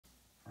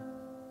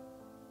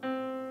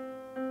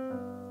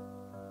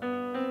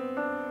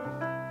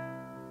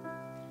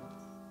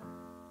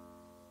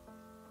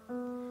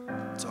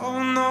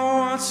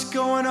what's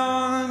going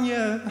on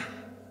yet,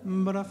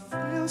 but I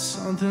feel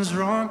something's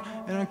wrong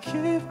and I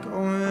keep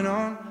going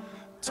on.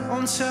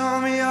 Don't tell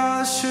me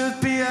I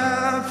should be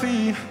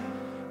happy,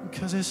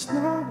 cause it's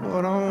not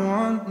what I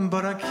want,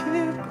 but I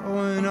keep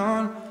going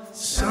on.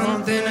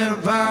 Something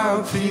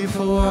about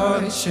people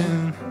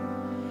watching,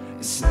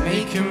 it's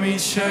making me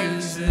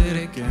chase it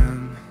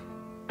again.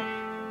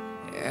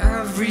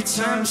 Every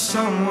time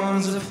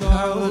someone's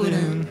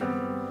applauding,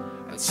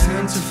 I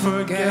tend to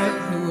forget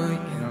who I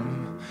am.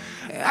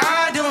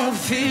 I don't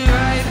feel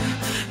right,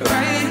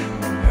 right,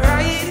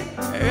 right,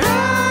 right.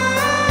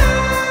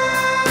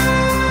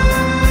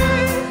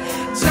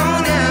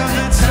 Don't have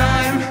the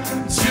time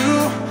to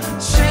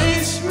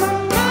change my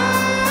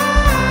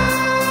mind.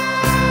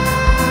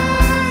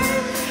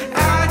 I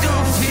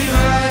don't feel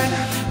right,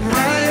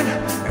 right,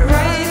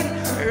 right,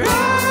 right.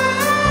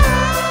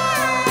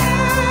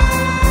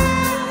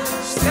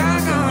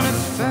 Stuck on a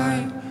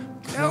fight,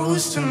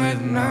 close to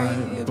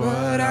midnight,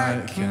 but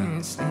I can't